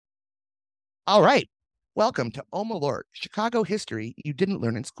All right. Welcome to Oh Lord, Chicago history you didn't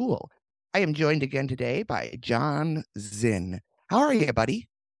learn in school. I am joined again today by John Zinn. How are you, buddy?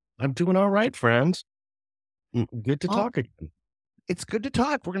 I'm doing all right, friends. Good to Oh, talk again. it's good to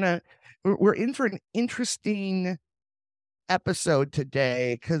talk. We're in for an interesting episode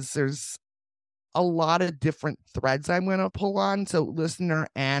today because there's a lot of different threads I'm going to pull on. So, listener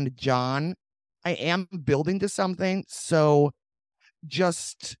and John, I am building to something. So,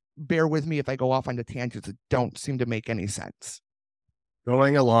 just bear with me if I go off on the tangents that don't seem to make any sense.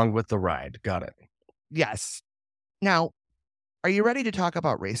 Going along with the ride. Got it. Yes. Now, are you ready to talk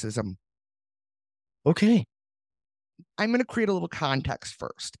about racism? Okay. I'm going to create a little context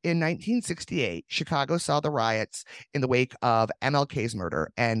first. In 1968, Chicago saw the riots in the wake of MLK's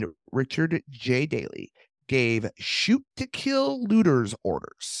murder, and Richard J. Daley gave shoot to kill looters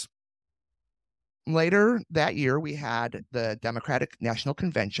orders. Later that year, we had the Democratic National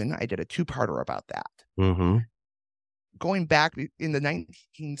Convention. I did a two-parter about that. Mm-hmm. Going back in the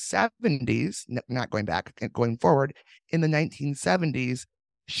 1970s, not going back, going forward, in the 1970s,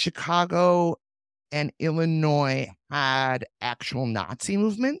 Chicago and Illinois had actual Nazi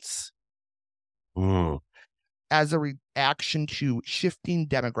movements Mm. as a reaction to shifting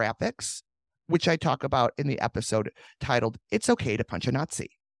demographics, which I talk about in the episode titled It's Okay to Punch a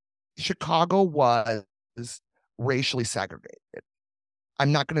Nazi. Chicago was racially segregated.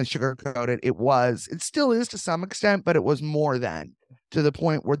 I'm not going to sugarcoat it. It still is to some extent, but it was more than to the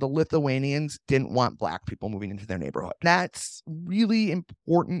point where the Lithuanians didn't want Black people moving into their neighborhood. That's really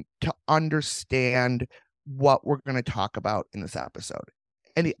important to understand what we're going to talk about in this episode.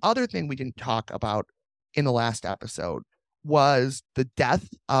 And the other thing we didn't talk about in the last episode was the death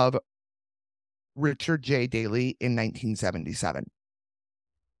of Richard J. Daley in 1977.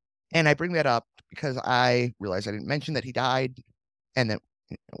 And I bring that up because I realized I didn't mention that he died and that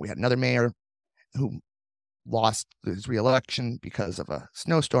we had another mayor who lost his reelection because of a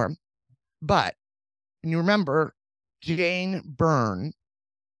snowstorm. But you remember, Jane Byrne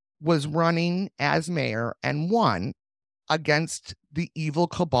was running as mayor and won against the evil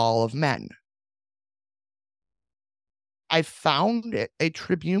cabal of men. I found a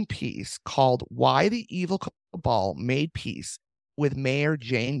Tribune piece called Why the Evil Cabal Made Peace with Mayor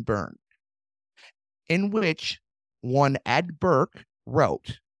Jane Byrne, in which one Ed Burke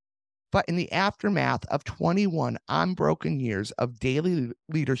wrote, but in the aftermath of 21 unbroken years of daily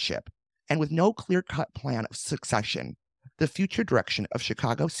leadership and with no clear cut plan of succession, the future direction of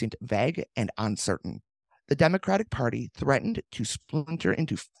Chicago seemed vague and uncertain. The Democratic Party threatened to splinter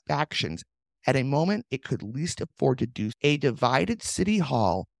into factions at a moment it could least afford to do. A divided city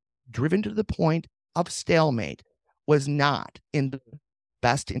hall, driven to the point of stalemate, was not in the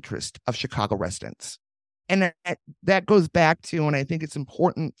best interest of Chicago residents. And that goes back to, and I think it's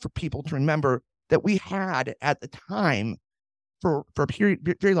important for people to remember that we had at the time, for a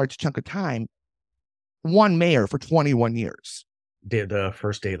period, very large chunk of time, one mayor for 21 years, Did the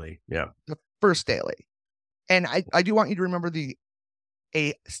first daily. Yeah. the first Daley. And I do want you to remember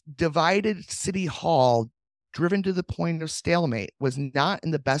a divided city hall driven to the point of stalemate was not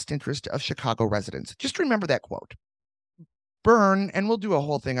in the best interest of Chicago residents. Just remember that quote. Byrne, and we'll do a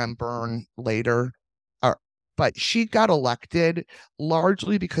whole thing on Byrne later, but she got elected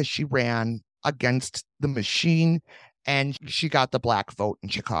largely because she ran against the machine and she got the Black vote in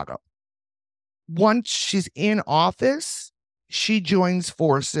Chicago. Once she's in office, she joins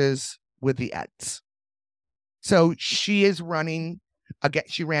forces with the Eds. So she is running again.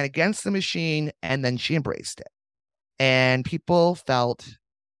 She ran against the machine and then she embraced it. And people felt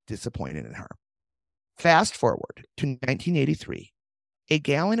disappointed in her. Fast forward to 1983. A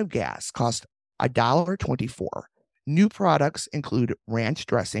gallon of gas cost $1.24. New products include ranch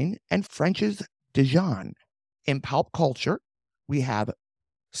dressing and French's Dijon. In pop culture, we have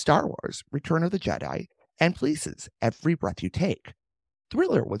Star Wars, Return of the Jedi, and Police's Every Breath You Take.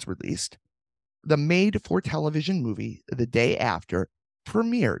 Thriller was released. The made-for-television movie the day after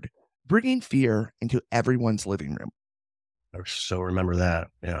premiered, bringing fear into everyone's living room. I so remember that.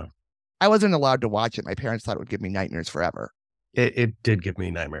 Yeah. I wasn't allowed to watch it. My parents thought it would give me nightmares forever. It did give me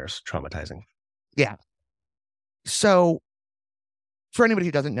nightmares. Traumatizing. Yeah. So, for anybody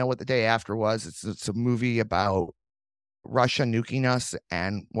who doesn't know what The Day After was, it's a movie about Russia nuking us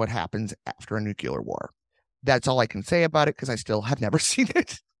and what happens after a nuclear war. That's all I can say about it because I still have never seen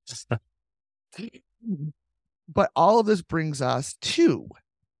it. But all of this brings us to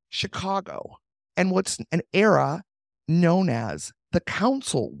Chicago and what's an era known as the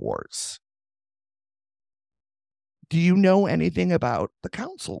Council Wars. Do you know anything about the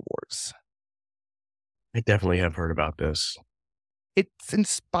Council Wars? I definitely have heard about this. It's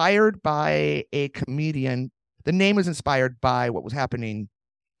inspired by a comedian. The name was inspired by what was happening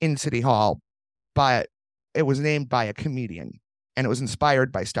in City Hall, but it was named by a comedian, and it was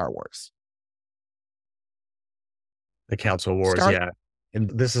inspired by Star Wars. The Council Wars, Star, yeah. And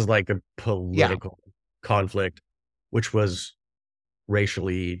this is like a yeah, political conflict, which was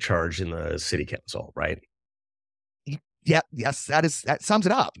racially charged in the city council, right? yeah, yes, that sums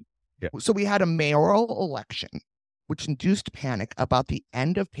it up. Yeah. So we had a mayoral election, which induced panic about the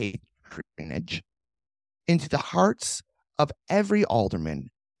end of patronage into the hearts of every alderman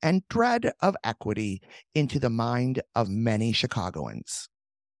and dread of equity into the mind of many Chicagoans.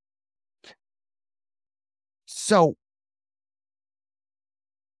 So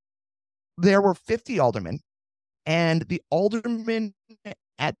there were 50 aldermen, and the aldermen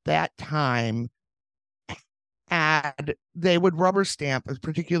at that time they would rubber stamp,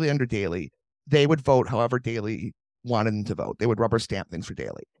 particularly under Daley. They would vote however Daley wanted them to vote. They would rubber stamp things for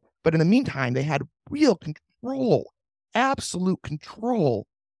Daley. But in the meantime, they had real control, absolute control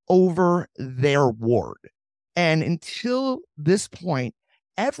over their ward. And until this point,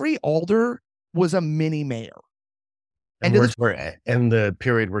 every alder was a mini mayor. And and the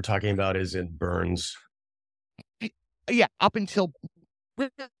period we're talking about is in Burns. Yeah, up until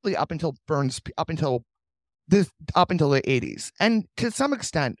Burns, up until the 80s. And to some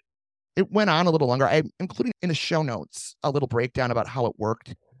extent, it went on a little longer. I'm including in the show notes a little breakdown about how it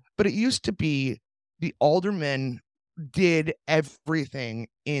worked. But it used to be the aldermen did everything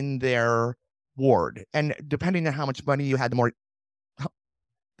in their ward. And depending on how much money you had, the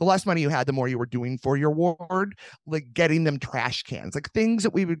less money you had, the more you were doing for your ward, like getting them trash cans, like things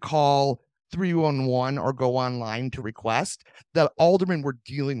that we would call 311 or go online to request. The aldermen were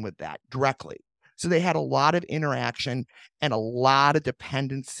dealing with that directly. So they had a lot of interaction and a lot of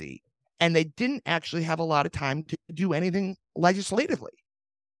dependency, and they didn't actually have a lot of time to do anything legislatively.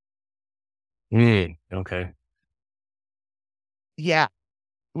 Okay. Yeah.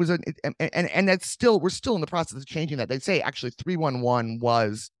 It was and that's still, we're still in the process of changing that. They say actually 311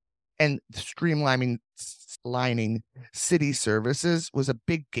 was, and streamlining city services was a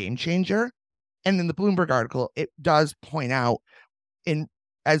big game changer. And in the Bloomberg article, it does point out, in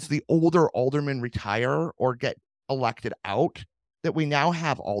as the older aldermen retire or get elected out, that we now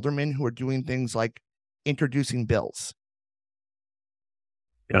have aldermen who are doing things like introducing bills.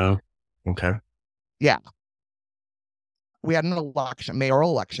 Yeah. Okay. Yeah. We had an election, mayoral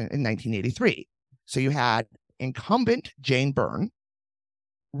election in 1983. So you had incumbent Jane Byrne,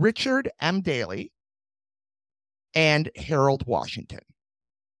 Richard M. Daley, and Harold Washington.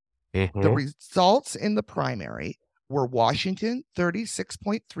 Mm-hmm. The results in the primary were Washington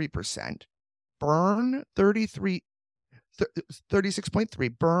 36.3%, Byrne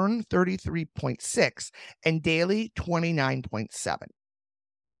 36.3, Byrne 33.6, and Daley 29.7.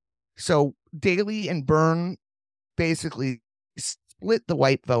 So Daley and Byrne basically split the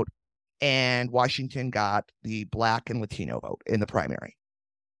white vote, and Washington got the Black and Latino vote in the primary.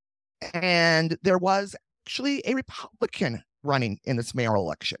 And there was actually a Republican running in this mayoral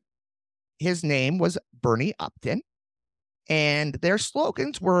election. His name was Bernie Upton, and their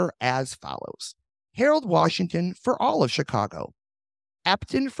slogans were as follows: Harold Washington for all of Chicago,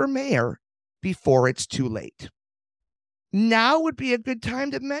 Upton for mayor before it's too late. Now would be a good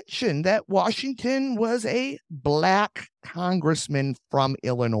time to mention that Washington was a Black congressman from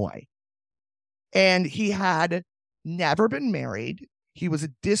Illinois, and he had never been married. He was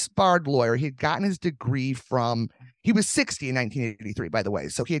a disbarred lawyer. He had gotten his degree from, he was 60 in 1983, by the way.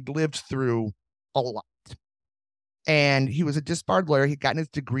 So he had lived through a lot. And he was a disbarred lawyer. He'd gotten his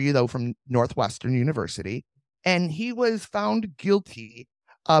degree, though, from Northwestern University. And he was found guilty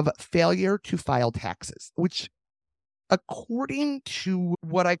of failure to file taxes, which, according to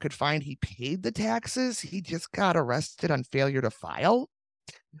what I could find, he paid the taxes. He just got arrested on failure to file.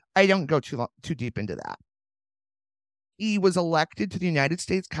 I don't go too deep into that. He was elected to the United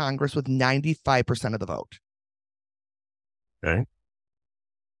States Congress with 95% of the vote. Okay.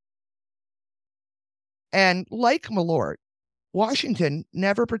 And like Malort, Washington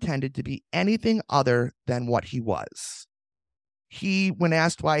never pretended to be anything other than what he was. He, when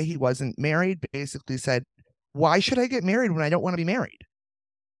asked why he wasn't married, basically said, "Why should I get married when I don't want to be married?"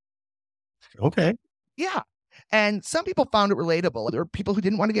 Okay. Yeah. And some people found it relatable. There were people who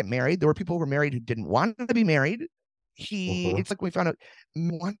didn't want to get married. There were people who were married who didn't want to be married. It's like we found out, I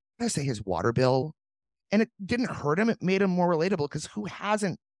want to say his water bill, and it didn't hurt him. It made him more relatable, because who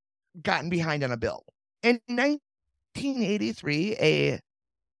hasn't gotten behind on a bill? In 1983, a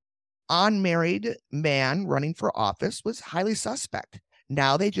unmarried man running for office was highly suspect.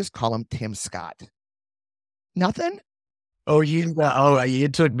 Now they just call him Tim Scott. Nothing?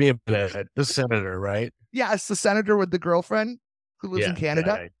 It took me a minute. The senator, right? Yes, the senator with the girlfriend who lives in Yeah,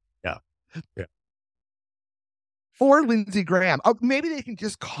 Canada. yeah, yeah. Or Lindsey Graham. Oh, maybe they can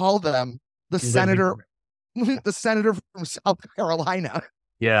just call them the Lindsey, senator, the senator from South Carolina.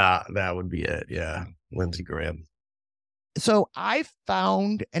 yeah, that would be it. Yeah, Lindsey Graham. So I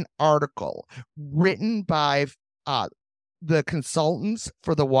found an article written by uh, the consultants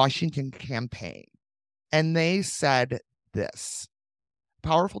for the Washington campaign, and they said this: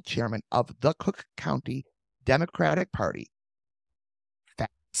 powerful chairman of the Cook County Democratic Party,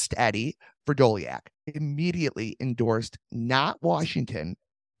 Fast Eddie Verdoliak, immediately endorsed not Washington,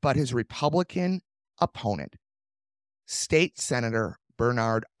 but his Republican opponent, State Senator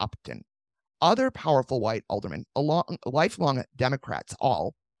Bernard Upton. Other powerful white aldermen, lifelong Democrats,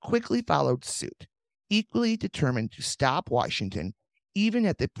 all quickly followed suit, equally determined to stop Washington, even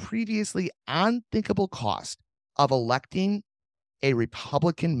at the previously unthinkable cost of electing a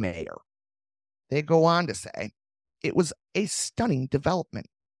Republican mayor. They go on to say it was a stunning development.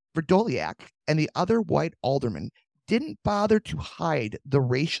 Verdoliak and the other white aldermen didn't bother to hide the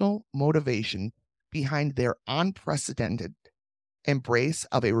racial motivation behind their unprecedented embrace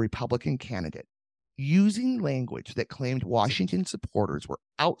of a Republican candidate, using language that claimed Washington supporters were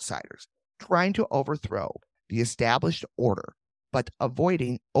outsiders trying to overthrow the established order, but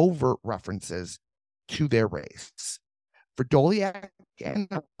avoiding overt references to their race. Verdoliak and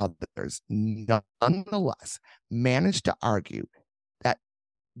others nonetheless managed to argue that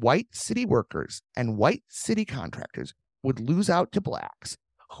white city workers and white city contractors would lose out to blacks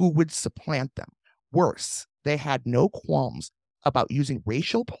who would supplant them. Worse, they had no qualms about using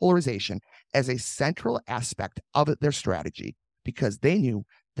racial polarization as a central aspect of their strategy because they knew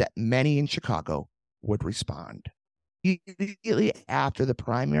that many in Chicago would respond. Immediately after the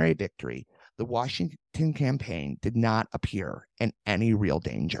primary victory, the Washington campaign did not appear in any real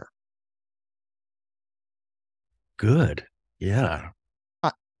danger. Good. Yeah.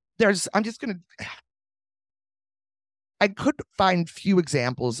 I'm just going to, I could find few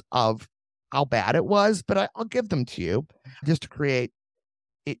examples of how bad it was, but I'll give them to you just to create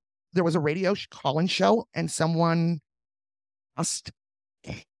it. There was a radio call-in show, and someone asked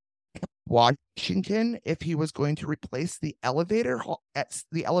Washington if he was going to replace the elevators at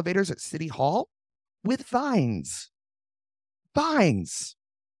City Hall with vines. Vines.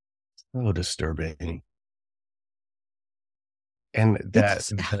 So disturbing. And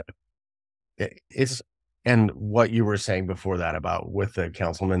it's and what you were saying before that about with the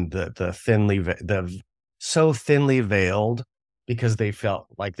councilman, the so thinly veiled because they felt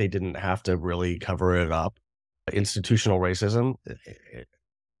like they didn't have to really cover it up. Institutional racism,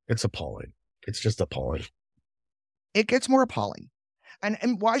 it's appalling. It's just appalling. It gets more appalling.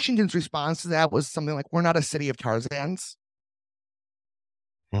 And Washington's response to that was something like, we're not a city of Tarzans.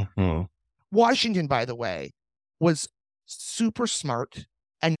 Mm-hmm. Washington, by the way, was super smart.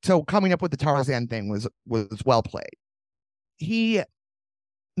 And so coming up with the Tarzan thing was well played. He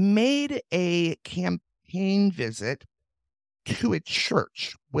made a campaign visit to a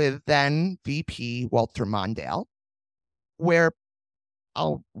church with then VP Walter Mondale, where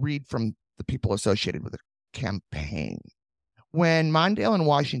I'll read from the people associated with the campaign. When Mondale and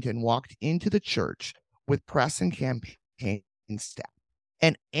Washington walked into the church with press and campaign staff,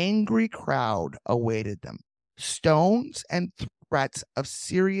 an angry crowd awaited them. Stones and threats of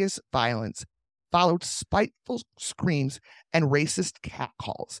serious violence followed spiteful screams and racist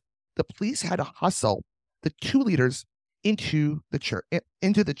catcalls. The police had to hustle the two leaders into the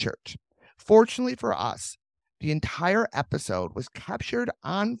church. Fortunately for us, the entire episode was captured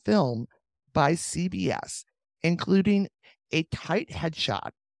on film by CBS, including a tight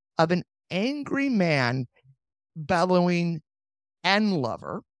headshot of an angry man bellowing "N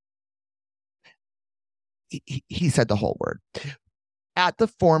lover." He said the whole word at the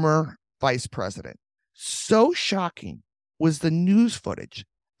former vice president. So shocking was the news footage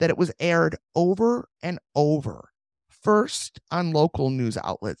that it was aired over and over, first on local news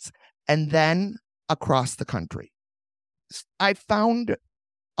outlets and then across the country. I found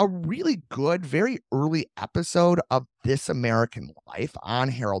a really good, very early episode of This American Life on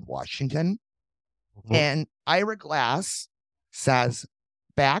Harold Washington. Mm-hmm. And Ira Glass says,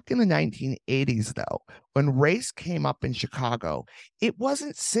 back in the 1980s, though, when race came up in Chicago, it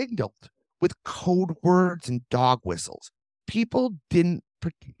wasn't signaled with code words and dog whistles. People didn't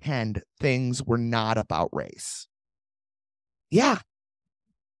pretend things were not about race. Yeah.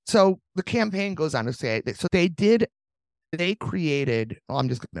 So the campaign goes on to say that, so they created, well, I'm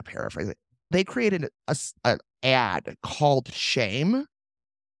just going to paraphrase it. They created an ad called Shame.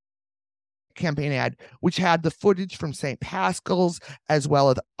 campaign ad, which had the footage from St. Pascal's as well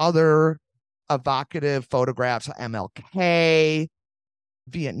as other evocative photographs of MLK,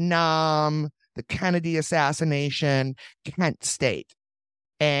 Vietnam, the Kennedy assassination, Kent State.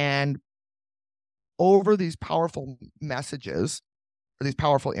 And over these powerful messages, or these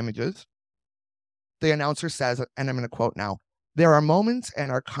powerful images, the announcer says, and I'm going to quote now, "There are moments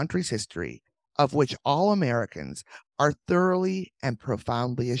in our country's history of which all Americans are thoroughly and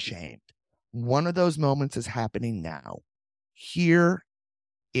profoundly ashamed. One of those moments is happening now, here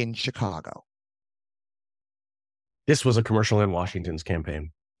in Chicago." This was a commercial in Washington's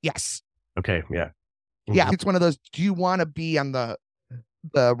campaign. Yes. Okay. Yeah. Mm-hmm. Yeah. It's one of those, do you want to be on the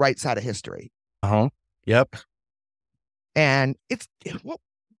right side of history? Yep. And it's what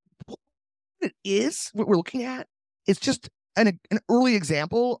it is, what we're looking at. It's just an early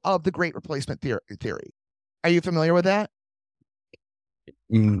example of the Great Replacement theory. Are you familiar with that?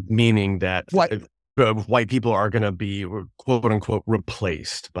 Meaning that white people are going to be, quote unquote,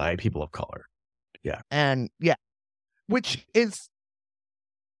 replaced by people of color. Yeah. And yeah, which is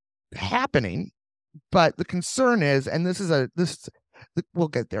happening. But the concern is, and we'll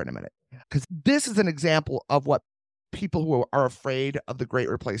get there in a minute, because this is an example of what people who are afraid of the Great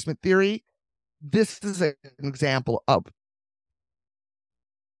Replacement theory, this is an example of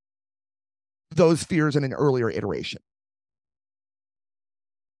those fears in an earlier iteration.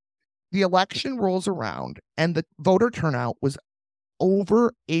 The election rolls around and the voter turnout was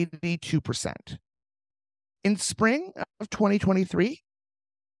over 82%. In spring of 2023,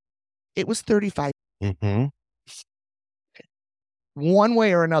 it was 35%. Mm-hmm. One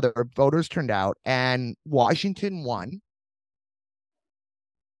way or another, voters turned out and Washington won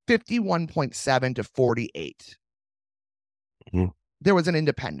 51.7 to 48. Mm-hmm. There was an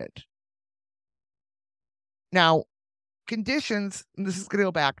independent. Now, conditions, and this is going to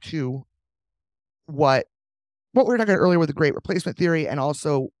go back to what we were talking about earlier with the Great Replacement theory and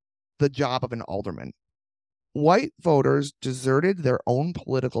also the job of an alderman. White voters deserted their own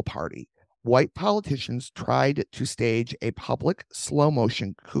political party. White politicians tried to stage a public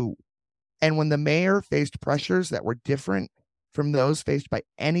slow-motion coup. And when the mayor faced pressures that were different from those faced by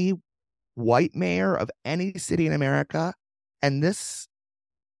any white mayor of any city in America, and this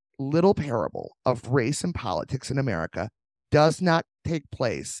little parable of race and politics in America does not take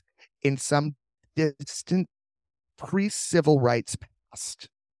place in some distant pre-civil rights past.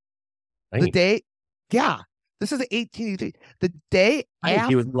 Right. The day, yeah, this is 1883. The day after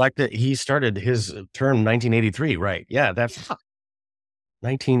he was elected, he started his term 1983, right? Yeah, that's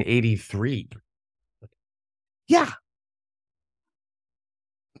 1983. Yeah.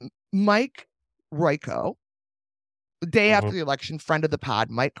 Mike Royko, the day after the election, friend of the pod,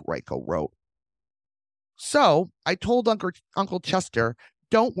 Mike Royko wrote, "So I told Uncle Chester,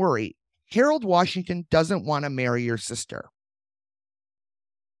 don't worry, Harold Washington doesn't want to marry your sister."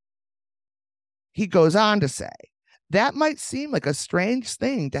 He goes on to say, "That might seem like a strange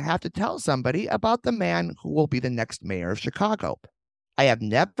thing to have to tell somebody about the man who will be the next mayor of Chicago. I have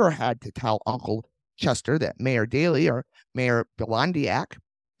never had to tell Uncle Chester that Mayor Daley or Mayor Blondiak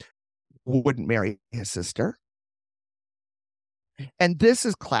wouldn't marry his sister." And this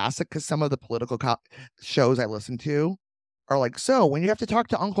is classic because some of the political shows I listen to are like, so when you have to talk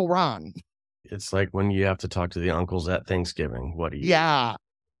to Uncle Ron. It's like when you have to talk to the uncles at Thanksgiving. What do you? Yeah.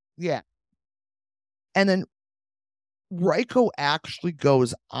 Yeah. And then Royko actually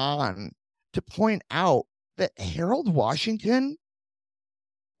goes on to point out that Harold Washington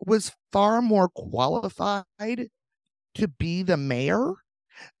was far more qualified to be the mayor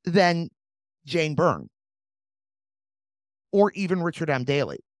than Jane Byrne or even Richard M.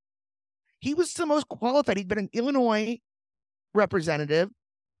 Daley. He was the most qualified. He'd been an Illinois representative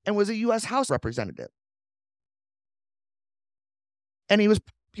and was a U.S. House representative. And he was...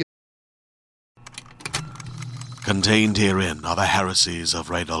 Contained herein are the heresies of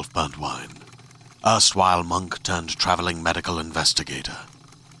Radolf Burntwine, erstwhile monk turned traveling medical investigator.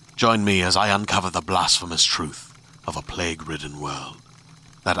 Join me as I uncover the blasphemous truth of a plague-ridden world,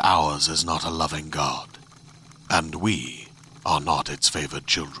 that ours is not a loving God, and we are not its favored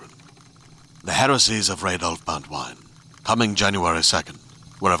children. The heresies of Radolf Burntwine, coming January 2nd,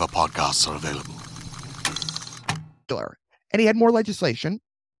 wherever podcasts are available. And he had more legislation.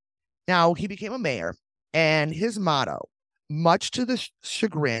 Now, he became a mayor, and his motto, much to the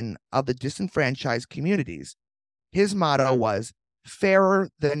chagrin of the disenfranchised communities, his motto was fairer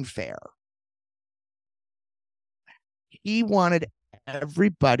than fair. He wanted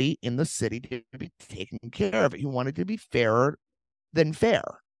everybody in the city to be taken care of. He wanted to be fairer than fair.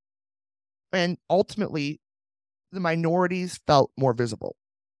 And ultimately, the minorities felt more visible.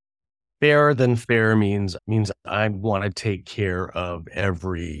 Fairer than fair means I want to take care of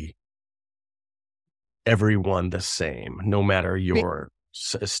everyone the same, no matter your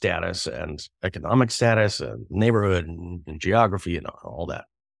status and economic status and neighborhood and geography and all that.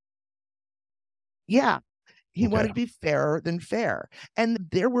 Yeah. He Okay. wanted to be fairer than fair. And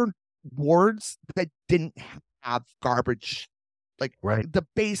there were wards that didn't have garbage, like Right. the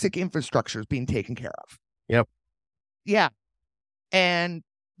basic infrastructure is being taken care of. Yep. Yeah. And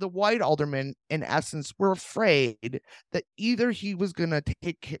the white aldermen, in essence, were afraid that either he was going to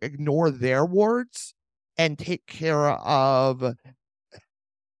ignore their wards and take care of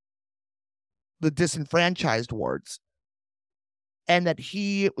the disenfranchised wards, and that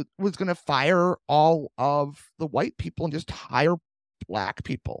he was going to fire all of the white people and just hire black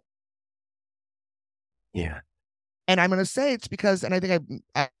people. Yeah. And I'm going to say it's because, and I think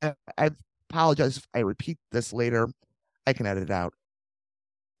I apologize if I repeat this later. I can edit it out.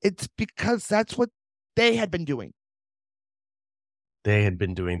 It's because that's what they had been doing. They had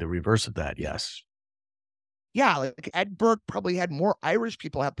been doing the reverse of that. Yes. Yeah, like Ed Burke probably had more Irish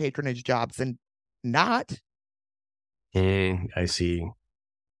people have patronage jobs than not. I see.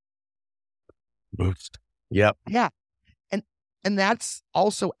 Boost. Yep. Yeah. And that's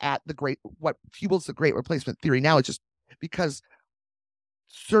also at what fuels the great replacement theory now. It's just because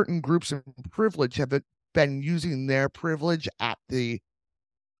certain groups of privilege have been using their privilege at the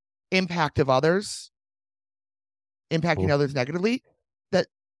impact of others, impacting others negatively, that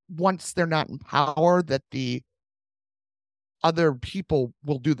once they're not in power, that the other people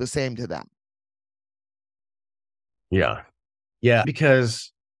will do the same to them. Yeah. Yeah.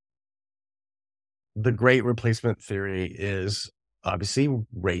 Because the great replacement theory is obviously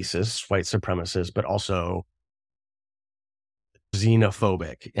racist, white supremacist, but also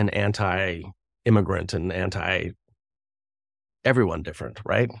xenophobic and anti-immigrant and anti-everyone different,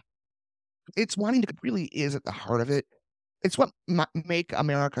 right? It's wanting to really is at the heart of it. It's what Make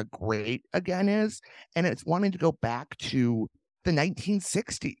America Great Again is, and it's wanting to go back to the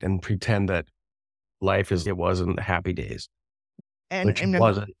 1960s and pretend that life it wasn't happy days. Which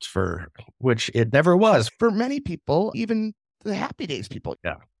it never was for many people, even the happy days people.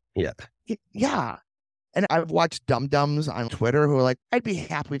 Yeah. And I've watched dum-dums on Twitter who are like, I'd be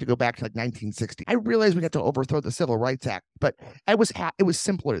happy to go back to like 1960. I realize we got to overthrow the Civil Rights Act, but it was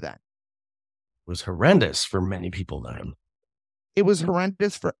simpler then. It was horrendous for many people then. It was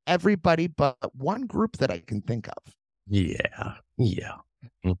horrendous for everybody but one group that I can think of. Yeah.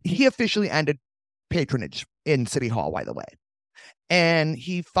 He officially ended patronage in City Hall, by the way. And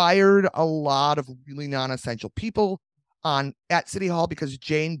he fired a lot of really non-essential people at City Hall because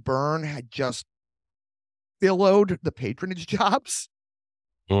Jane Byrne had just billowed the patronage jobs.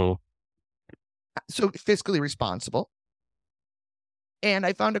 So fiscally responsible. And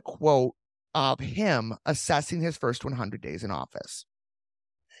I found a quote of him assessing his first 100 days in office.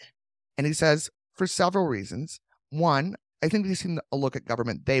 And he says, for several reasons. One, I think they've seen a look at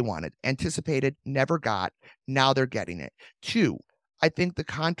government they wanted, anticipated, never got. Now they're getting it. Two, I think the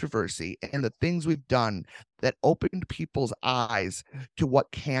controversy and the things we've done that opened people's eyes to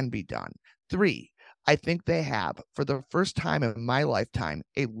what can be done. Three, I think they have, for the first time in my lifetime,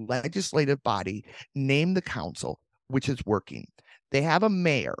 a legislative body named the council, which is working. They have a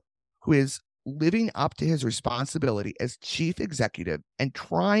mayor who is living up to his responsibility as chief executive and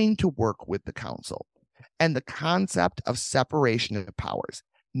trying to work with the council. And the concept of separation of powers,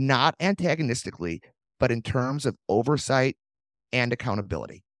 not antagonistically, but in terms of oversight and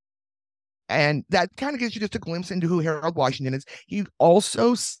accountability. And that kind of gives you just a glimpse into who Harold Washington is. He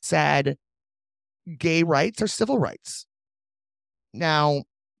also said gay rights are civil rights. Now,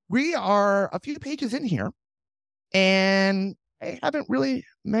 we are a few pages in here, and I haven't really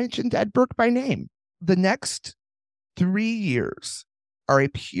mentioned Ed Burke by name. The next 3 years are a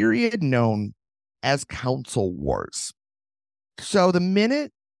period known as Council Wars. So the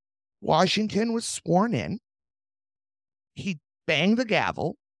minute Washington was sworn in, he banged the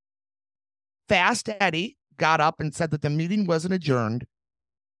gavel. Fast Eddie got up and said that the meeting wasn't adjourned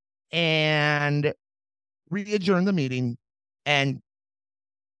and re-adjourned the meeting and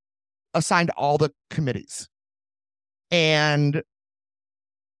assigned all the committees. And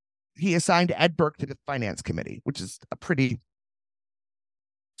he assigned Ed Burke to the Finance Committee, which is a pretty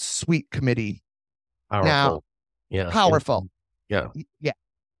sweet committee. Powerful. Now, yeah. Powerful. Yeah. Yeah.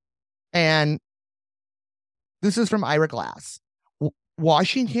 And this is from Ira Glass.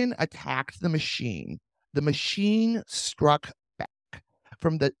 Washington attacked the machine. The machine struck back.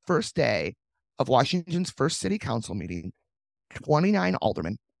 From the first day of Washington's first city council meeting, 29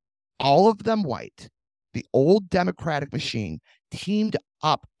 aldermen, all of them white, the old Democratic machine teamed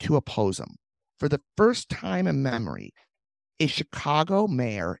up to oppose him. For the first time in memory, a Chicago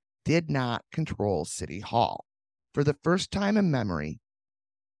mayor did not control City Hall. For the first time in memory,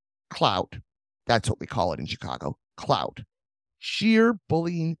 clout, that's what we call it in Chicago, clout, sheer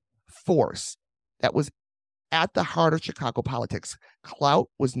bullying force that was at the heart of Chicago politics. Clout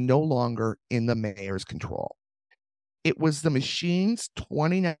was no longer in the mayor's control. It was the machine's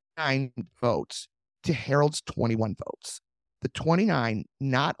 29 votes to Harold's 21 votes. The 29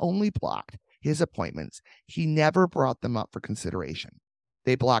 not only blocked his appointments, he never brought them up for consideration.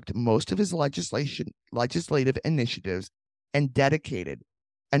 They blocked most of his legislative initiatives and dedicated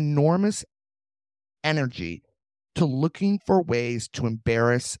enormous energy to looking for ways to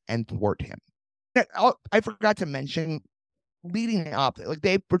embarrass and thwart him. I forgot to mention, leading up, like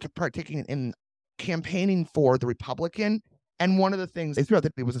they were partaking in campaigning for the Republican, and one of the things they threw out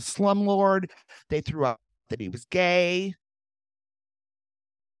that he was a slumlord. They threw out that he was gay.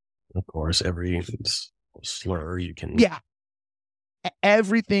 Of course, every slur you can. Yeah.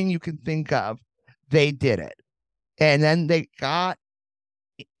 Everything you can think of, they did it. And then they got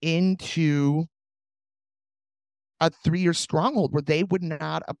into a 3-year stronghold where they would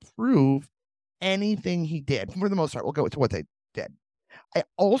not approve anything he did. For the most part, we'll go to what they did. I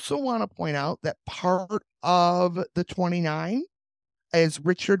also want to point out that part of the 29 is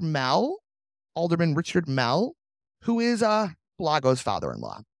Richard Mell, Alderman Richard Mell, who is Blago's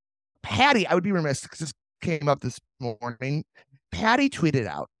father-in-law. Patty, I would be remiss because this came up this morning. Patty tweeted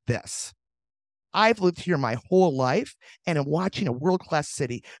out this: I've lived here my whole life and am watching a world-class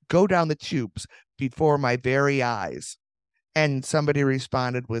city go down the tubes before my very eyes. And somebody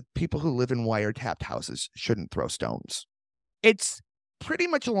responded with, people who live in wiretapped houses shouldn't throw stones. It's pretty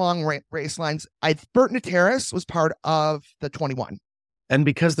much along race lines. Burton Terrace was part of the 21. And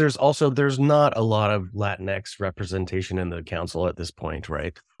because there's not a lot of Latinx representation in the council at this point,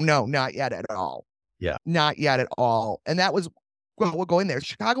 right? No, not yet at all. Yeah. Not yet at all. And that was, well, we'll go in there.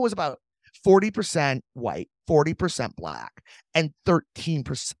 Chicago was about 40% white, 40% black, and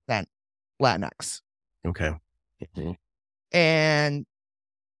 13% Latinx. Okay. Mm-hmm. And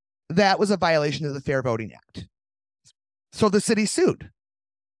that was a violation of the Fair Voting Act. So the city sued.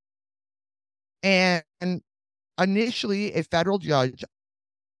 And initially, a federal judge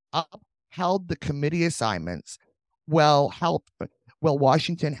upheld the committee assignments while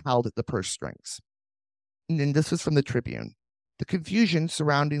Washington held the purse strings. And this was from the Tribune. The confusion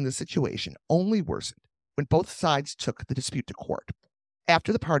surrounding the situation only worsened when both sides took the dispute to court.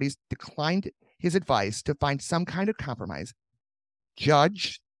 After the parties declined his advice to find some kind of compromise,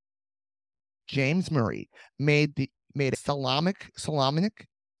 Judge James Murray made a Solomonic,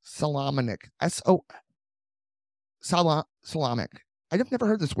 I've never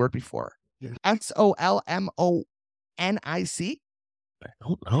heard this word before. Solmonic. I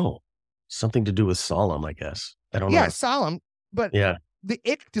don't know. Something to do with solemn, I guess. I don't know. Yeah, solemn, but yeah, the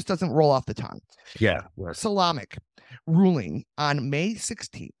ick just doesn't roll off the tongue. Yeah. Solomonic ruling on May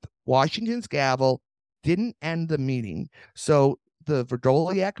 16th. Washington's gavel didn't end the meeting, so the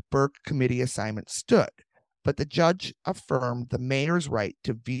Verdoliak-Burke committee assignment stood. But the judge affirmed the mayor's right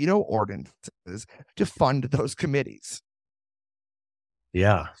to veto ordinances to fund those committees.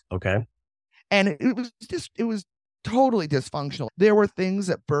 Yeah. Okay. And it was totally dysfunctional. There were things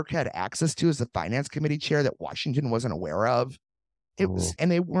that Burke had access to as the finance committee chair that Washington wasn't aware of. And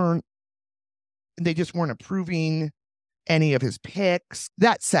they just weren't approving any of his picks.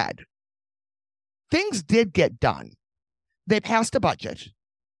 That said, things did get done. They passed a budget.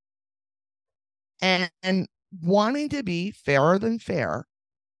 And wanting to be fairer than fair,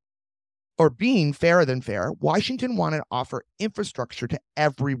 or being fairer than fair, Washington wanted to offer infrastructure to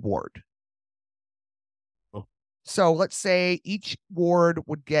every ward. Oh. So let's say each ward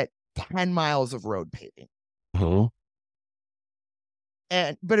would get 10 miles of road paving. Mm-hmm.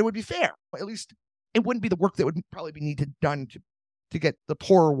 But it would be fair. At least it wouldn't be the work that would probably be needed done to get the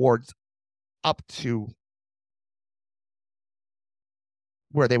poorer wards up to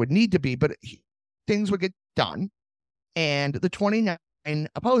where they would need to be, but things would get done, and the 29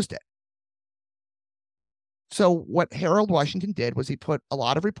 opposed it. So what Harold Washington did was he put a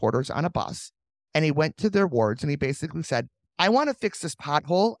lot of reporters on a bus, and he went to their wards, and he basically said, I want to fix this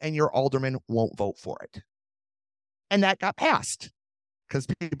pothole, and your alderman won't vote for it. And that got passed because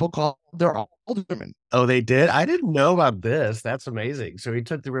people called their alderman. Oh, they did? I didn't know about this. That's amazing. So he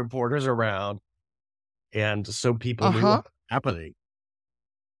took the reporters around, and so people knew what was happening.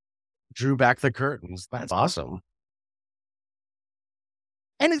 Drew back the curtains. That's awesome.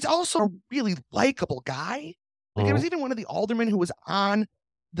 And he's also a really likable guy. Like there was even one of the aldermen who was in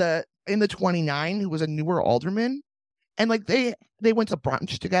the 29 who was a newer alderman, And like they went to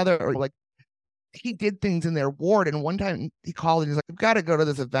brunch together, or like he did things in their ward. And one time he called and he's like, "We've got to go to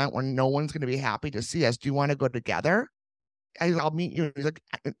this event where no one's going to be happy to see us. Do you want to go together? I'll meet you." He's like,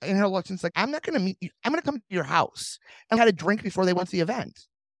 and Hillary's like, "I'm not going to meet you. I'm going to come to your house." And had a drink before they went to the event.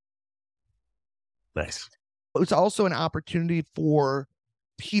 Nice. It was also an opportunity for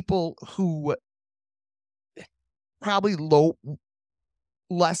people who probably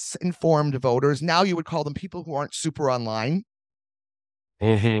less informed voters. Now you would call them people who aren't super online,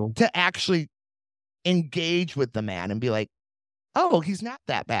 to actually engage with the man and be like, "Oh, he's not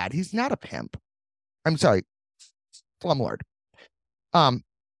that bad. He's not a pimp." I'm sorry, slumlord.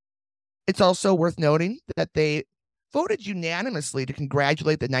 It's also worth noting that they voted unanimously to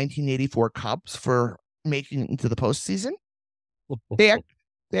congratulate the 1984 Cubs for making it into the postseason. They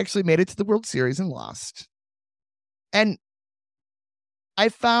actually made it to the World Series and lost. And I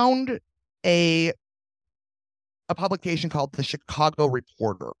found a publication called the Chicago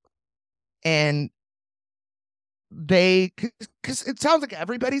Reporter, and because it sounds like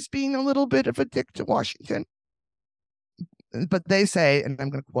everybody's being a little bit of a dick to Washington, but they say, and I'm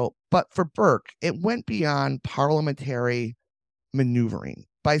going to quote, "But for Burke, it went beyond parliamentary maneuvering.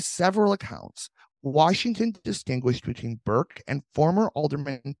 By several accounts, Washington distinguished between Burke and former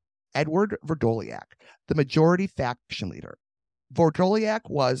Alderman Edward Verdoliak, the majority faction leader. Verdoliak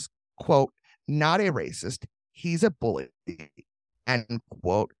was, quote, not a racist, he's a bully, end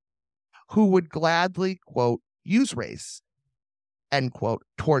quote, who would gladly, quote, use race, end quote,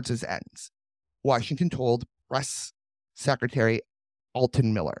 towards his ends," Washington told Press Secretary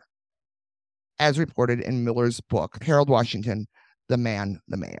Alton Miller, as reported in Miller's book, Harold Washington, The Man,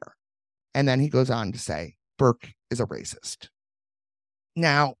 the Mayor. And then he goes on to say, Burke is a racist.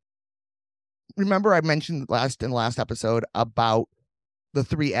 Now, remember I mentioned in the last episode about the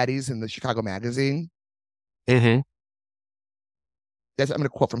three Eddies in the Chicago Magazine? Mm-hmm. I'm going to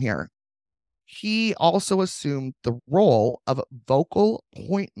quote from here. He also assumed the role of vocal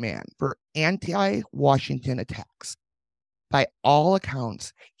point man for anti-Washington attacks. By all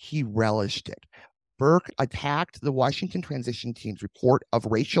accounts, he relished it. Burke attacked the Washington transition team's report of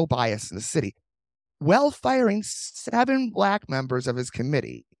racial bias in the city, while firing 7 black members of his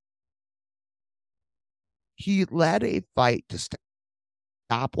committee. He led a fight to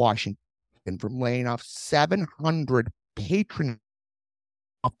stop Washington from laying off 700 patrons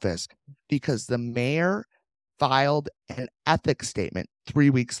office because the mayor filed an ethics statement 3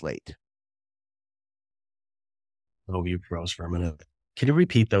 weeks late. Oh, you froze for a minute. Can you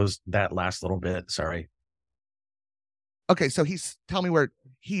repeat that last little bit? Sorry. Okay, so tell me where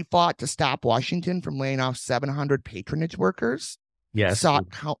he fought to stop Washington from laying off 700 patronage workers. Yes.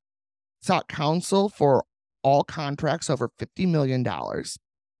 Sought counsel for all contracts over $50 million.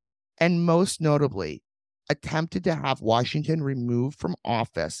 And most notably, attempted to have Washington removed from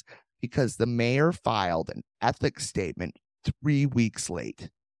office because the mayor filed an ethics statement 3 weeks late.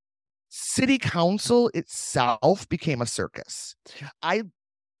 City council itself became a circus. I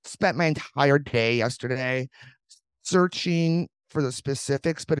spent my entire day yesterday searching for the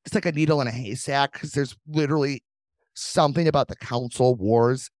specifics, but it's like a needle in a haystack because there's literally something about the council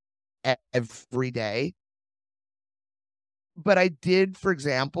wars every day. But I did, for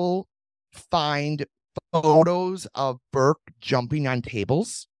example, find photos of Burke jumping on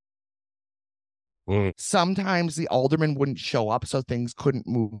tables. Sometimes the alderman wouldn't show up, so things couldn't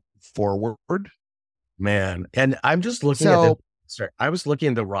move forward. Man, and I'm just looking I was looking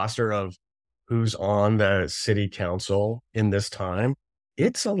at the roster of who's on the city council in this time.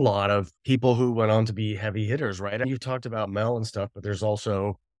 It's a lot of people who went on to be heavy hitters, right? You've talked about Mel and stuff, but there's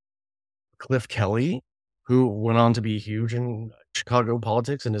also Cliff Kelly, who went on to be huge in Chicago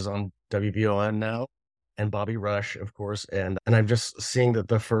politics and is on WVON now, and Bobby Rush, of course. And I'm just seeing that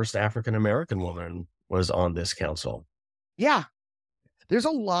the first African-American woman was on this council. Yeah. There's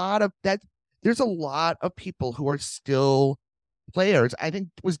a lot of that. There's a lot of people who are still players. I think,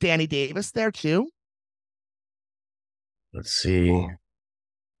 was Danny Davis there too? Let's see.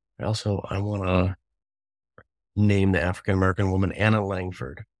 I want to name the African-American woman, Anna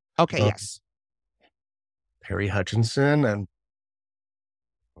Langford. Okay, yes. Perry Hutchinson and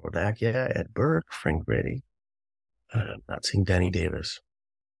Ed Burke, Frank Brady. I'm not seeing Danny Davis.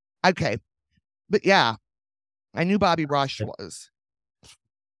 Okay. But yeah, I knew Bobby Rush was.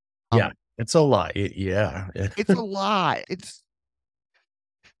 Yeah, it's a lot. It's a lot. It's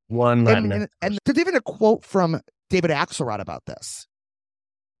one. And there's even a quote from David Axelrod about this.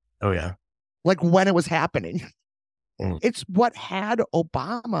 Oh, yeah. Like when it was happening. It's what had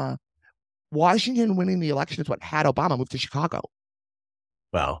Obama, Washington winning the election is what had Obama move to Chicago.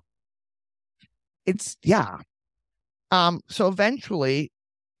 Wow. It's, yeah. So eventually,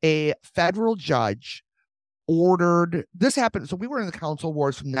 a federal judge ordered this happened. So we were in the council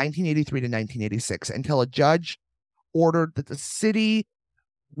wars from 1983 to 1986 until a judge ordered that the city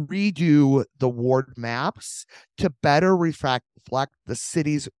redo the ward maps to better reflect the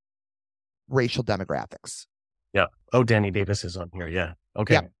city's racial demographics. Yeah. Oh, Danny Davis is on here. Yeah.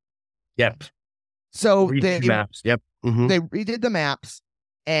 Okay. Yep. Yep. So Read maps. Yep. Mm-hmm. they redid the maps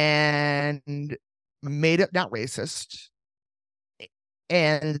and made it not racist.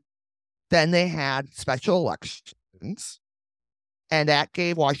 And then they had special elections, and that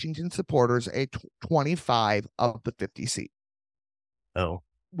gave Washington supporters a 25 of the 50 seat. Oh.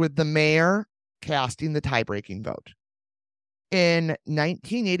 With the mayor casting the tie-breaking vote. In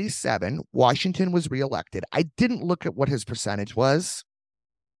 1987, Washington was reelected. I didn't look at what his percentage was,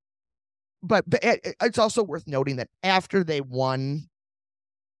 but it's also worth noting that after they won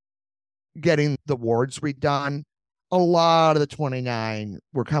getting the wards redone, a lot of the 29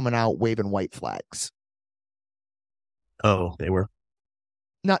 were coming out waving white flags. Oh, they were?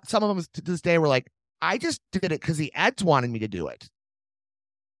 Not some of them to this day were like, I just did it because the ads wanted me to do it.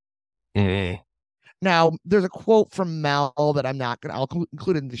 Mm. Now, there's a quote from Mel that I'll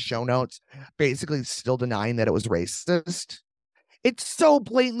include in the show notes, basically still denying that it was racist. It's so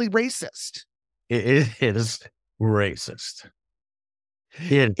blatantly racist. It is racist.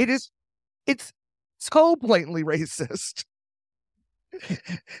 It's so blatantly racist.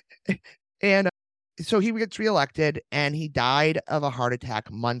 And so he gets reelected, and he died of a heart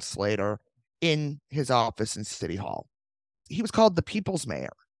attack months later in his office in City Hall. He was called the People's Mayor.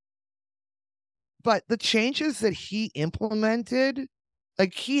 But the changes that he implemented,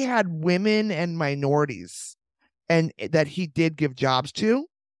 like he had women and minorities and that he did give jobs to.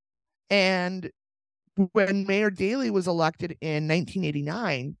 And when Mayor Daley was elected in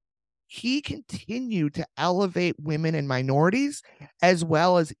 1989, he continued to elevate women and minorities as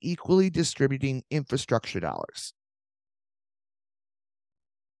well as equally distributing infrastructure dollars.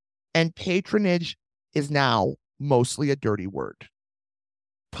 And patronage is now mostly a dirty word.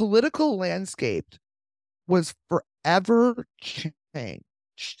 Political landscape was forever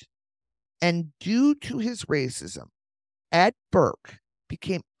changed. And due to his racism, Ed Burke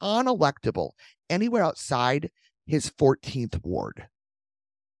became unelectable anywhere outside his 14th ward.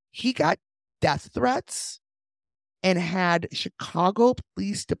 He got death threats and had Chicago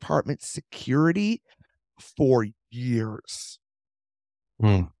Police Department security for years.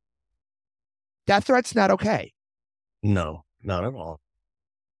 Death threats not okay. No, not at all.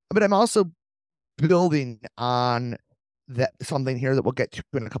 But I'm also building on that something here that we'll get to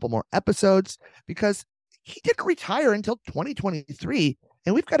in a couple more episodes, because he didn't retire until 2023,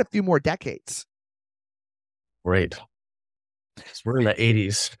 and we've got a few more decades. Right. We're in the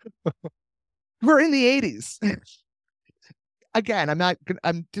 80s. We're in the 80s. Again,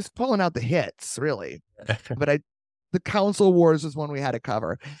 I'm just pulling out the hits, really. But the Council Wars is one we had to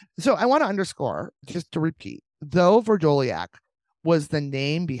cover. So I want to underscore, just to repeat, though Verdoliak was the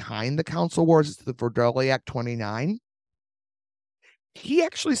name behind the Council Wars, it's the Verdoliak 29, he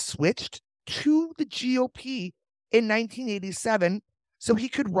actually switched to the GOP in 1987 so he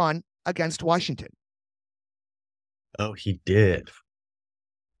could run against Washington. Oh, he did.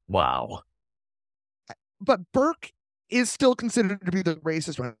 Wow. But Burke is still considered to be the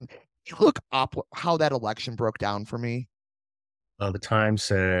racist one. You look up how that election broke down for me. The Times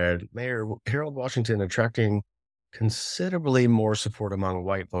said Mayor Harold Washington attracting considerably more support among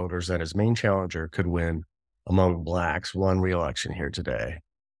white voters than his main challenger could win among blacks, won re-election here today.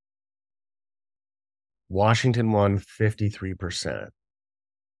 Washington won 53%.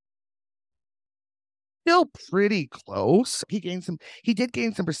 Still pretty close. He did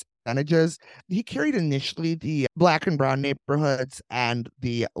gain some percentages. He carried initially the black and brown neighborhoods and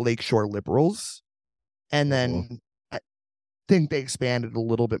the Lakeshore liberals. And then I think they expanded a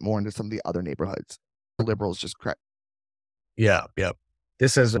little bit more into some of the other neighborhoods. The liberals just correct. Yeah.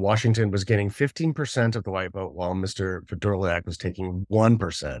 This says Washington was getting 15% of the white vote, while Mr. Verdoliak was taking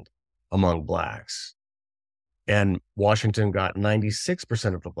 1% among blacks. And Washington got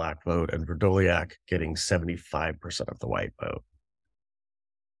 96% of the black vote, and Verdoliak getting 75% of the white vote.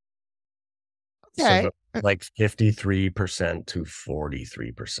 Okay. So like 53% to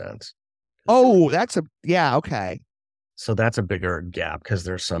 43%. Oh, okay. So that's a bigger gap because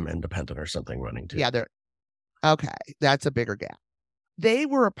there's some independent or something running too. Yeah, okay. That's a bigger gap. They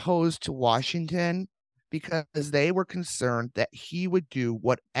were opposed to Washington because they were concerned that he would do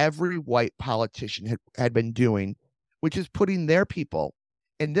what every white politician had been doing, which is putting their people,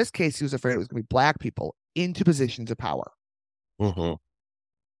 in this case, he was afraid it was going to be black people, into positions of power. Mm-hmm.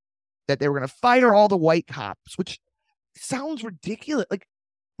 That they were going to fire all the white cops, which sounds ridiculous. Like,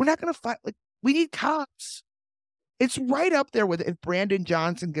 we're not going to fight. Like, we need cops. It's right up there with if Brandon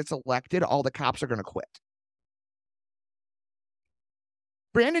Johnson gets elected, all the cops are going to quit.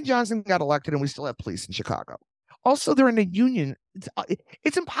 Brandon Johnson got elected, and we still have police in Chicago. Also, they're in a union.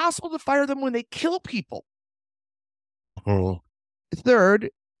 It's impossible to fire them when they kill people. Third,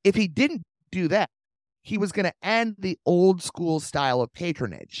 if he didn't do that, he was going to end the old school style of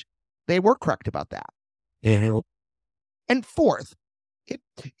patronage. They were correct about that. And fourth,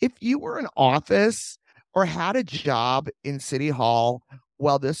 if you were in office or had a job in City Hall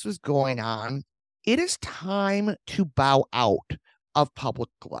while this was going on, it is time to bow out of public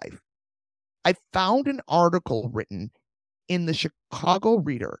life. I found an article written in the Chicago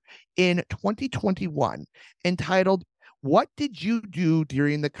Reader in 2021 entitled, "What Did You Do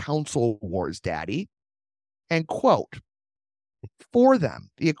During the Council Wars, Daddy?" And quote, "For them,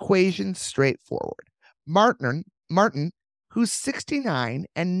 the equation's straightforward. Martin, who's 69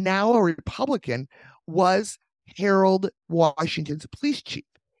 and now a Republican, was Harold Washington's police chief.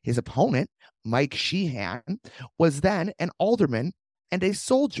 His opponent, Mike Sheehan, was then an alderman and a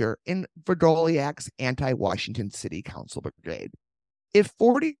soldier in Verdoliak's anti-Washington City Council brigade. If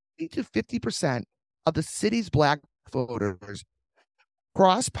 40 to 50% of the city's black voters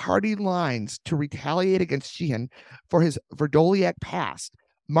cross party lines to retaliate against Sheehan for his Verdoliak past,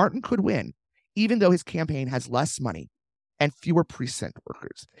 Martin could win, even though his campaign has less money and fewer precinct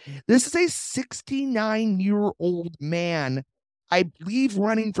workers." This is a 69-year-old man, I believe,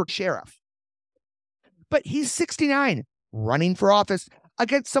 running for sheriff. But he's 69, running for office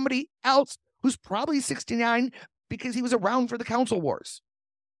against somebody else who's probably 69 because he was around for the council wars.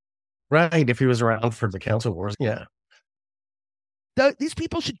 Right, if he was around for the council wars, yeah. These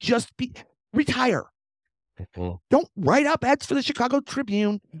people should just retire. Don't write up ads for the Chicago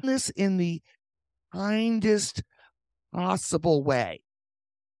Tribune. This in the kindest possible way.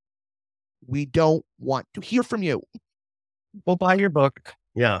 We don't want to hear from you. We'll buy your book.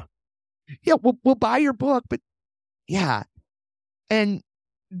 Yeah. Yeah, we'll buy your book, but yeah. And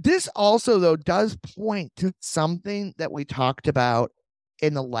this also, though, does point to something that we talked about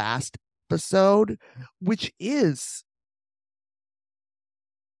in the last episode, which is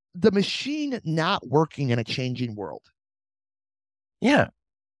the machine not working in a changing world. Yeah.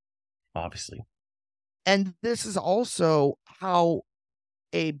 Obviously. And this is also how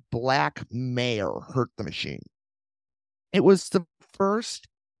a black mayor hurt the machine. It was the first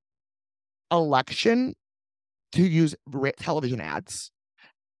election to use television ads.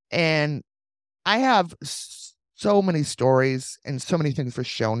 And I have so many stories and so many things for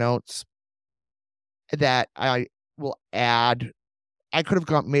show notes that I will add. I could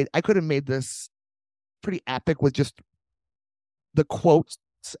have made this pretty epic with just the quotes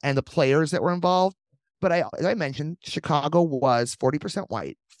and the players that were involved. But as I mentioned, Chicago was 40%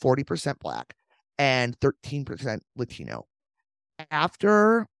 white, 40% black, and 13% Latino.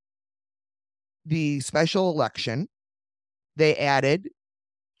 After the special election, they added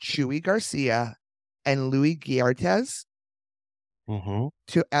Chuy Garcia and Louis Guiartes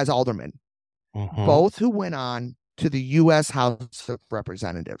as aldermen, both who went on to the U.S. House of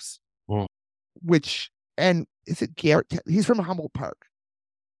Representatives. And is it Garrett? He's from Humboldt Park.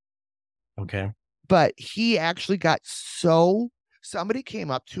 Okay. But he actually somebody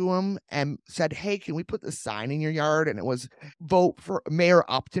came up to him and said, "Hey, can we put the sign in your yard?" And it was, "Vote for Mayor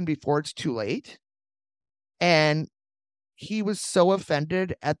Upton before it's too late." And he was so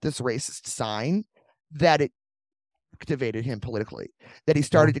offended at this racist sign that it activated him politically, that he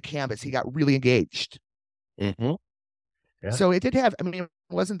started to canvass. He got really engaged. Yeah. So it did have, it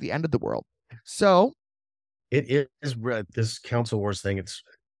wasn't the end of the world. So it is this council wars thing. It's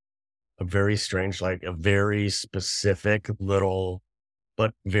a very strange, like a very specific little,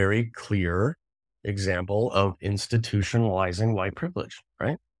 but very clear example of institutionalizing white privilege,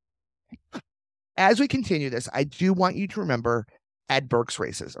 right? As we continue this, I do want you to remember Ed Burke's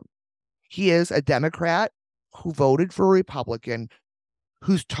racism. He is a Democrat who voted for a Republican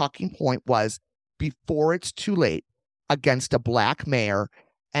whose talking point was before it's too late against a black mayor,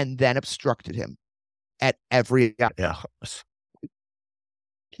 and then obstructed him at every house.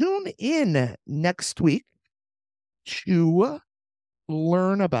 Tune in next week to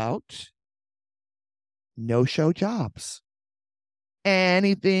learn about no-show jobs.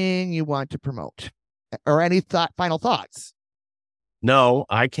 Anything you want to promote or any final thoughts? No,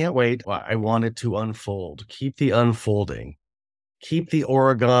 I can't wait. I want it to unfold. Keep the unfolding. Keep the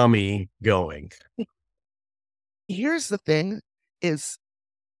origami going. Here's the thing is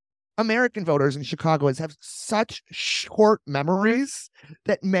American voters in Chicago have such short memories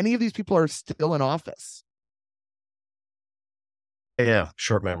that many of these people are still in office. Yeah,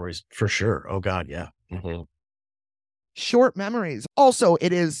 short memories for sure. Oh God, yeah. Mm-hmm. Short memories. Also,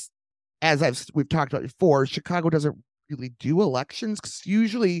 it is, as we've talked about before, Chicago doesn't really do elections because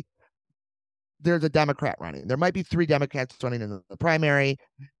usually there's a Democrat running. There might be 3 Democrats running in the primary,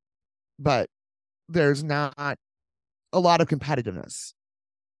 but there's not a lot of competitiveness.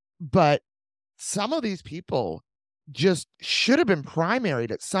 But some of these people just should have been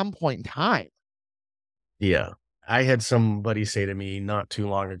primaried at some point in time. Yeah. I had somebody say to me not too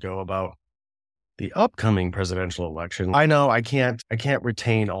long ago about the upcoming presidential election. I know I can't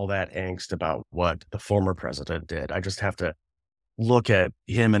retain all that angst about what the former president did. I just have to look at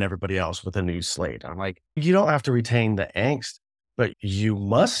him and everybody else with a new slate. I'm like, you don't have to retain the angst, but you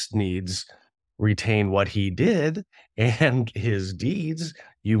must needs retain what he did and his deeds.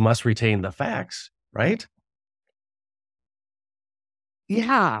 You must retain the facts, right?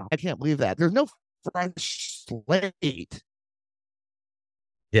 Yeah, I can't believe that. There's no fresh slate.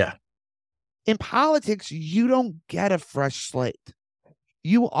 Yeah. In politics, you don't get a fresh slate.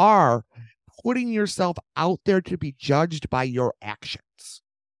 You are putting yourself out there to be judged by your actions.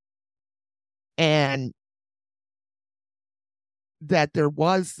 And that there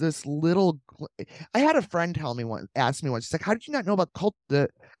was this little. I had a friend ask me once, she's like, how did you not know about the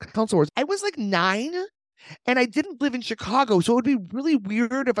council wars? I was like 9 and I didn't live in Chicago. So it would be really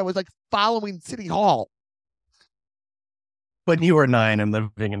weird if I was like following City Hall. When you were 9 and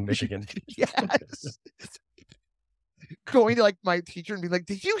living in Michigan. Yes. Going to like my teacher and be like,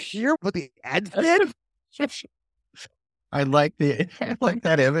 did you hear what the ads did? I like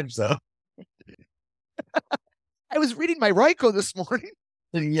that image though. I was reading my Ryko this morning.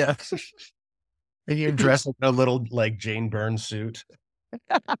 Yeah. And you're dressed in a little like Jane Byrne suit.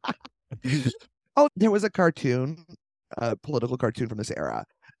 Oh, there was a cartoon, a political cartoon from this era.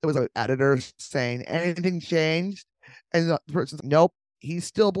 There was an editor saying, anything changed? And the person's like, nope, he's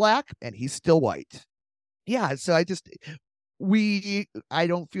still black and he's still white. Yeah, so I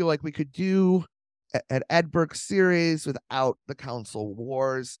don't feel like we could do an Ed Burke series without the council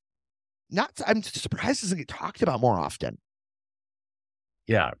wars. I'm surprised it doesn't get talked about more often.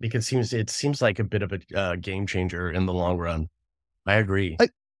 Yeah, because it seems like a bit of a game changer in the long run. I agree.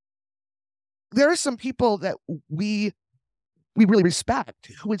 Like, there are some people that we really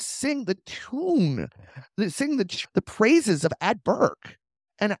respect who would sing the tune, sing the praises of Ed Burke.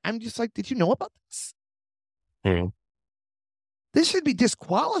 And I'm just like, did you know about this? Hmm. This should be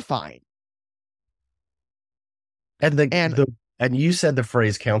disqualifying. And you said the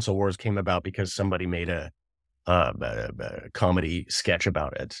phrase "council wars" came about because somebody made a comedy sketch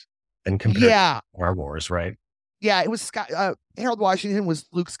about it and compared it to Star Wars, right? Yeah, it was Harold Washington was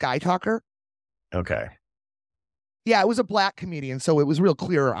Luke Skytalker. Okay. Yeah, it was a black comedian, so it was real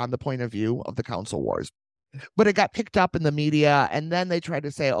clear on the point of view of the council wars. But it got picked up in the media, and then they tried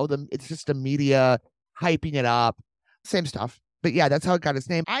to say, it's just the media hyping it up. Same stuff. But yeah, that's how it got its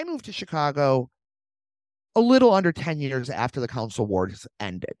name. I moved to Chicago a little under 10 years after the council wars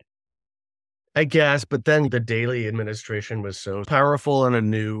ended. I guess, but then the Daley administration was so powerful and a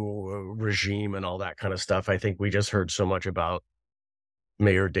new regime and all that kind of stuff. I think we just heard so much about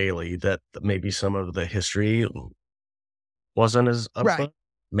Mayor Daley that maybe some of the history wasn't as upfront. Right.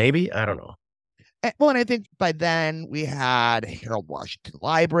 Maybe, I don't know. Well, and I think by then we had Harold Washington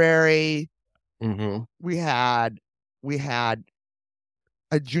Library. Mm-hmm. We had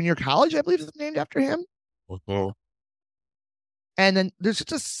a junior college, I believe, is named after him. Mm-hmm. And then there's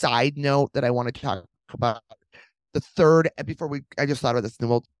just a side note that I want to talk about. The third, I just thought of this.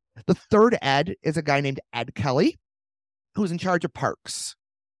 The third Ed is a guy named Ed Kelly, who's in charge of parks.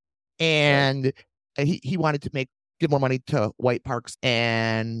 And he wanted to give more money to white parks.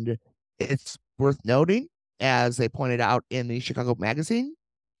 And it's worth noting, as they pointed out in the Chicago Magazine,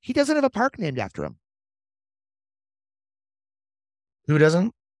 he doesn't have a park named after him. Who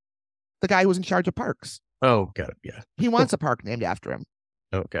doesn't? The guy who's in charge of parks. Oh, got it. Yeah. He wants a park named after him.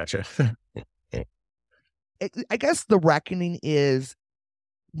 Oh, gotcha. I guess the reckoning is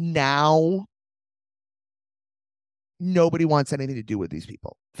now nobody wants anything to do with these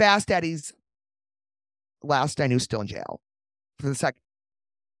people. Fast Eddie's, last I knew, still in jail for the second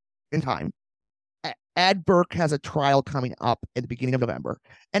time. Ed Burke has a trial coming up at the beginning of November,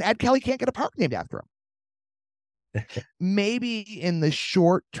 and Ed Kelly can't get a park named after him. Maybe in the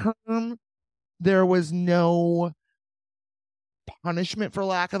short term, there was no punishment, for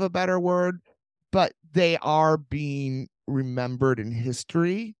lack of a better word, but they are being remembered in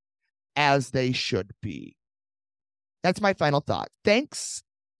history as they should be. That's my final thought. Thanks,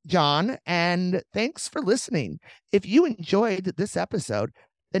 John, and thanks for listening. If you enjoyed this episode,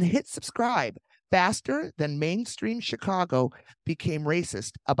 then hit subscribe. faster than mainstream Chicago became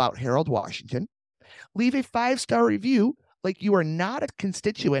racist about Harold Washington. Leave a 5-star review like you are not a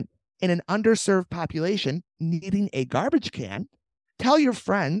constituent in an underserved population needing a garbage can. Tell your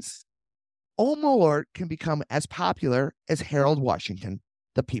friends. Malort can become as popular as Harold Washington,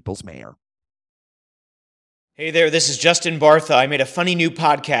 the people's mayor. Hey there, this is Justin Bartha. I made a funny new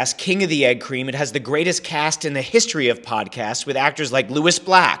podcast, King of the Egg Cream. It has the greatest cast in the history of podcasts with actors like Louis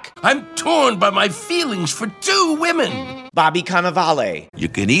Black. I'm torn by my feelings for 2 women. Bobby Cannavale. You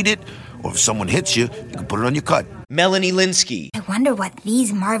can eat it, or if someone hits you, you can put it on your cut. Melanie Linsky. I wonder what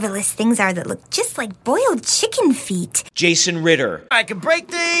these marvelous things are that look just like boiled chicken feet. Jason Ritter. I can break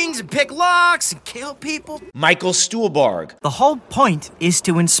things and pick locks and kill people. Michael Stuhlbarg. The whole point is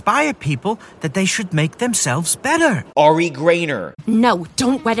to inspire people that they should make themselves better. Ari Grainer. No,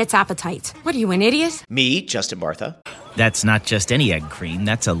 don't whet its appetite. What are you, an idiot? Me, Justin Bartha. That's not just any egg cream,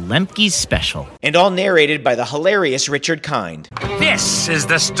 that's a Lemke's special. And all narrated by the hilarious Richard Kind. This is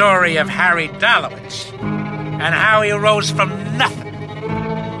the story of Harry Dalowitz and how he rose from nothing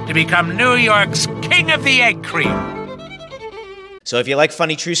to become New York's King of the Egg Cream. So if you like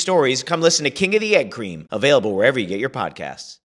funny true stories, come listen to King of the Egg Cream, available wherever you get your podcasts.